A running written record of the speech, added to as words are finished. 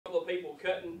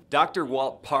Dr.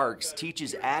 Walt Parks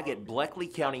teaches ag at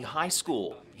Bleckley County High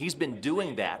School. He's been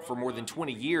doing that for more than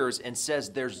 20 years and says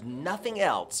there's nothing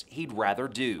else he'd rather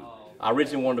do. I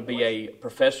originally wanted to be a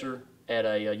professor at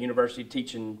a university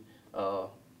teaching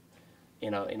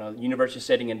in a university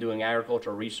setting and doing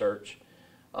agricultural research.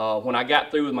 When I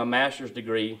got through with my master's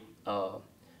degree,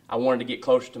 I wanted to get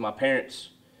closer to my parents,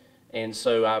 and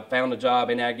so I found a job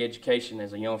in ag education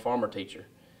as a young farmer teacher.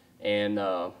 And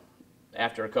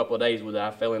after a couple of days with it,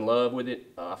 I fell in love with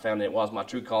it. I found that it was my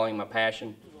true calling, my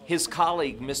passion. His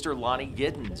colleague, Mr. Lonnie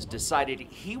Giddens, decided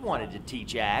he wanted to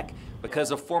teach ag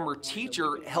because a former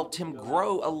teacher helped him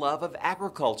grow a love of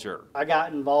agriculture. I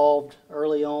got involved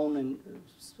early on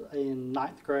in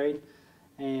ninth grade,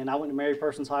 and I went to Mary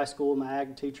Persons High School. My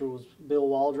ag teacher was Bill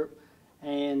Waldrop,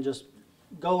 and just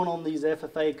going on these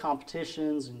FFA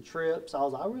competitions and trips, I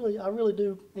was like, I really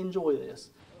do enjoy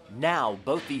this. Now,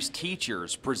 both these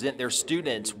teachers present their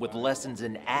students with lessons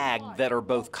in ag that are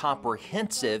both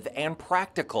comprehensive and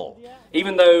practical.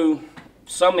 Even though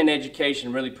some in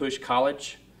education really push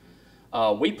college,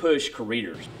 we push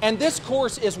careers. And this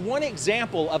course is one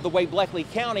example of the way Bleckley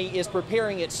County is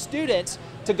preparing its students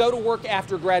to go to work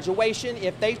after graduation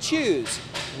if they choose.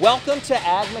 Welcome to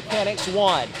Ag Mechanics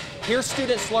 1. Here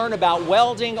students learn about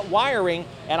welding, wiring,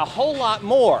 and a whole lot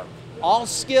more, all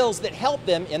skills that help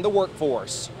them in the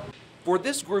workforce. For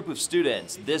this group of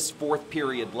students, this fourth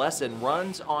period lesson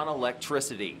runs on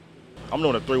electricity. I'm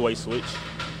doing a three-way switch.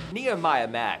 Nehemiah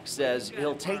Mack says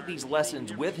he'll take these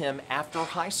lessons with him after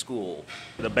high school.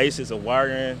 The basics of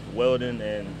wiring, welding,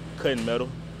 and cutting metal,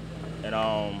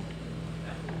 and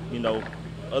you know,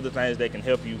 other things that can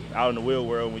help you out in the real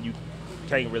world when you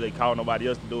can't really call nobody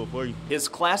else to do it for you. His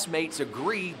classmates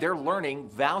agree they're learning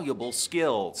valuable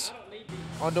skills.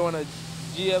 I'm doing a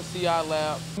GFCI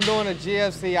lab. I'm doing a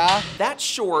GFCI. That's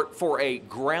short for a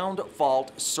ground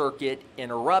fault circuit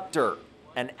interrupter,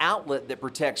 an outlet that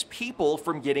protects people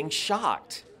from getting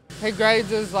shocked. It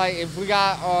grades us like if we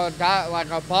got like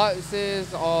our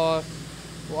boxes or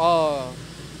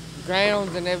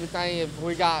grounds and everything, if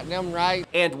we got them right.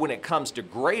 And when it comes to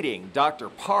grading, Dr.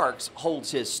 Parks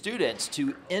holds his students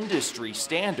to industry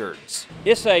standards.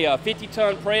 It's a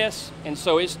 50-ton press, and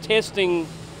so it's testing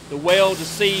the weld to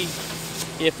see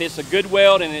if it's a good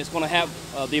weld and it's going to have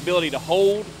the ability to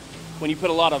hold when you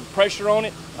put a lot of pressure on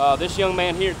it. This young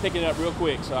man here is picking it up real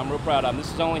quick, so I'm real proud of him.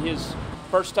 This is only his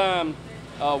first time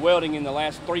welding in the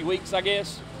last 3 weeks, I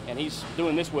guess, and he's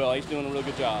doing this well. He's doing a real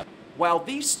good job. While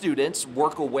these students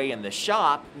work away in the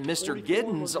shop, Mr.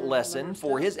 Giddens' lesson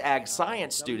for his ag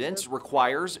science students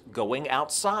requires going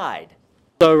outside.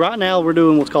 So right now we're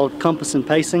doing what's called compass and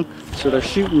pacing. So they're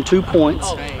shooting 2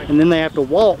 points, and then they have to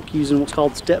walk using what's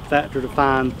called step factor to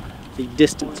find the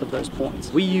distance of those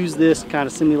points. We use this to kind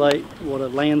of simulate what a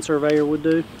land surveyor would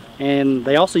do, and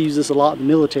they also use this a lot in the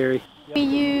military. We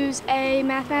use a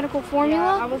mathematical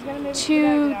formula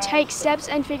to take steps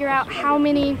and figure out how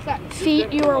many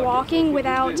feet you are walking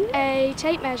without a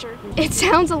tape measure. It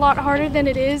sounds a lot harder than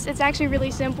it is. It's actually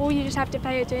really simple. You just have to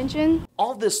pay attention.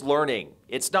 All this learning,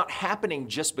 it's not happening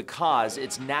just because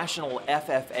it's National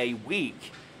FFA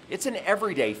Week. It's an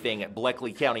everyday thing at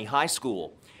Bleckley County High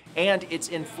School, and it's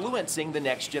influencing the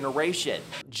next generation.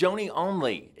 Joni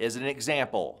Only is an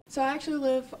example. So I actually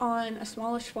live on a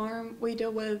smallish farm. We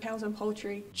deal with cows and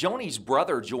poultry. Joni's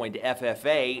brother joined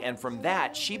FFA, and from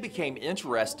that, she became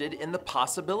interested in the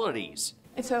possibilities.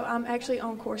 And so I'm actually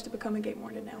on course to become a game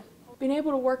warden now. Being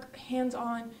able to work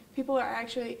hands-on, people are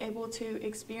actually able to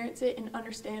experience it and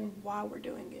understand why we're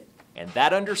doing it. And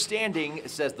that understanding,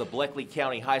 says the Bleckley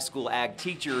County High School ag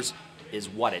teachers, is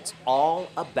what it's all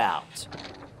about.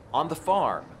 On the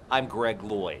farm, I'm Greg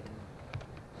Loyd.